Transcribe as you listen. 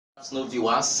No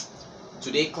viewers,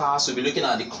 today class will be looking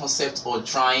at the concept of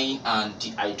drying and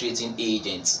dehydrating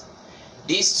agents.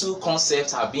 These two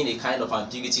concepts have been a kind of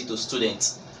ambiguity to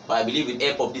students, but I believe with the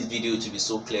help of this video it will be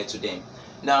so clear to them.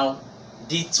 Now,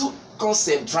 the two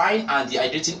concepts, drying and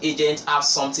dehydrating agents, have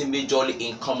something majorly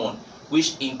in common,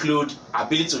 which include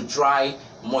ability to dry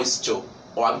moisture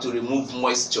or ability to remove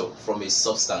moisture from a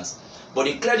substance. But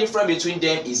the clear difference between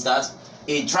them is that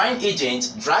a drying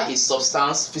agent dries a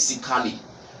substance physically,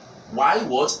 while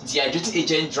dehydrating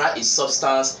agent dry a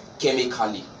substance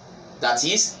chemically. That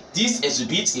is, this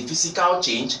exhibits a physical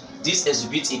change, this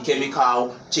exhibits a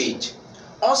chemical change.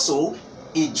 Also,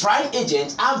 a drying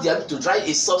agent has the ability to dry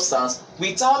a substance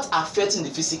without affecting the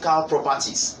physical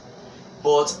properties,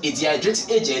 but a dehydrating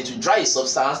agent will dry a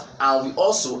substance and will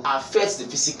also affect the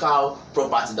physical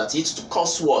property, that is, to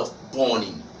cause what?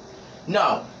 Burning.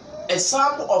 Now,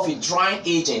 example of a drying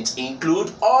agent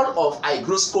include all of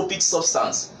hygroscopic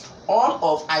substance, all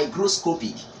of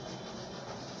hygroscopic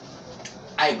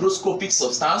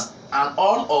substance, and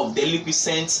all of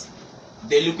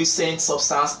deliquescent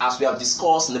substance, as we have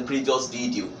discussed in the previous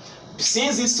video.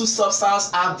 Since these two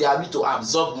substances have the ability to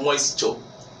absorb moisture,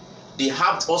 they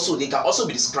can also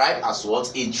be described as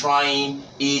what? A drying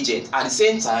agent, at the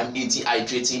same time a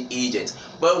dehydrating agent.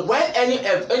 But when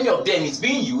any of them is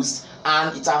being used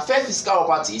and it affects physical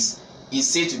properties, is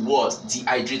said to be what?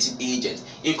 Dehydrating agent.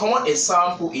 A common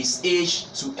example is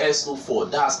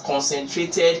H2SO4, that's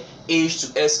concentrated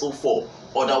H2SO4,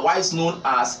 otherwise known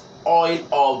as oil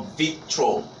of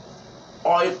vitriol.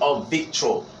 Oil of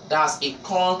vitriol, that's a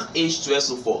conc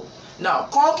H2SO4. Now,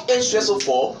 conc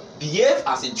H2SO4 behave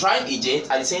as a drying agent,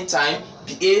 at the same time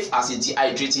behave as a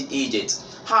dehydrating agent.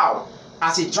 How?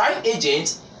 As a drying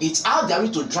agent, it has the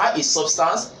ability to dry a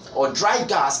substance or dry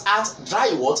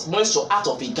moisture out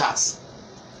of a gas.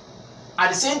 At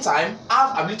the same time,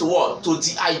 have ability to what? To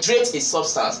dehydrate a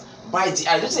substance. By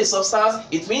dehydrating a substance,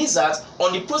 it means that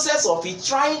on the process of it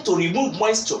trying to remove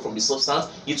moisture from the substance,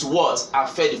 it will what?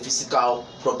 Affect the physical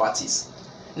properties.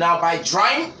 Now, by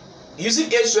drying using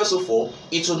H2SO4,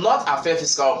 it will not affect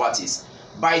physical properties.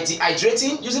 By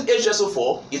dehydrating using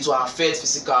H2SO4, it will affect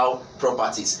physical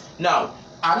properties. Now,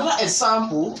 another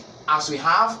example, as we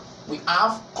have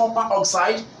copper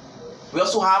oxide, we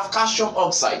also have calcium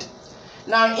oxide.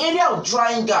 Now, in area of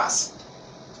drying gas,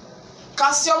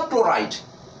 calcium chloride,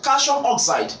 calcium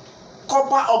oxide,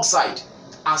 copper oxide,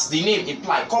 as the name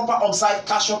implies, copper oxide,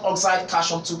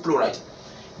 calcium 2 chloride.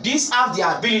 These have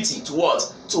the ability to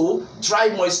what? To dry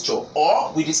moisture,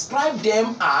 or we describe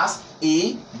them as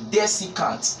a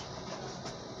desiccant.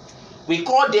 We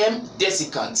call them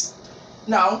desiccants.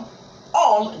 Now,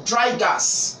 all dry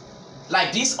gas,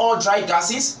 like these all dry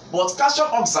gases, but calcium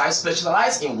oxide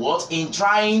specializes in what? In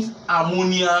drying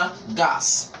ammonia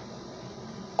gas.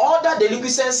 Other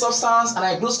deliquescent substance and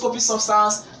hygroscopic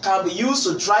substance can be used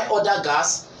to dry other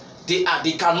gas. They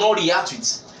cannot react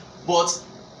with, but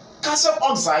calcium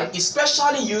oxide is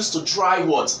specially used to dry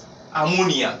what?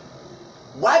 Ammonia.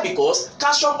 Why? Because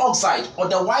calcium oxide,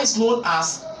 otherwise known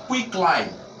as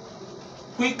quicklime,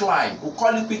 we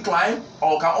call it quicklime,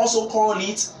 or we can also call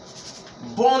it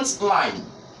burnt lime.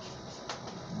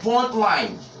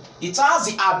 It has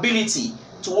the ability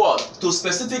to what? To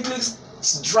specifically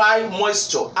dry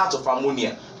moisture out of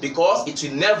ammonia, because it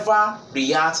will never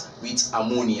react with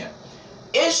ammonia.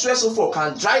 H2SO4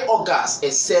 can dry all gas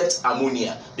except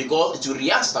ammonia, because it will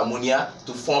react with ammonia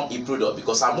to form a product,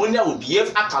 because ammonia will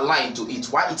behave alkaline to it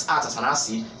while it acts as an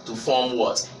acid to form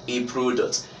what? A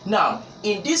product. Now,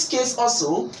 in this case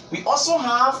also, we also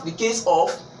have the case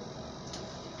of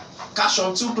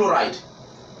calcium 2 chloride.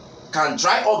 Can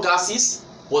dry all gases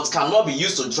but cannot be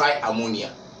used to dry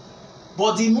ammonia.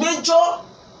 But the major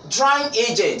drying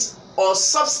agent or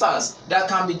substance that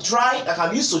can be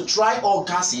used to dry all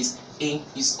gases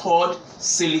is called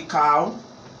silica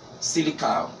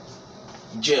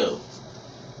gel.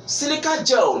 Silica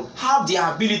gel have the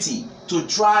ability to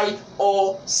dry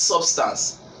all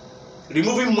substance,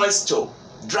 removing moisture,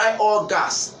 dry all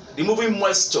gas, removing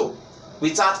moisture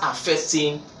without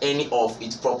affecting any of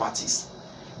its properties.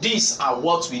 These are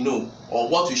what we know, or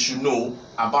what we should know,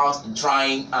 about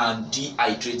drying and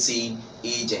dehydrating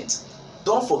agents.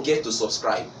 Don't forget to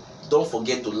subscribe, don't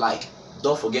forget to like,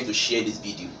 don't forget to share this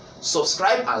video.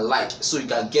 Subscribe and like so you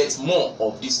can get more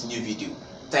of this new video.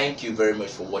 Thank you very much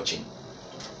for watching.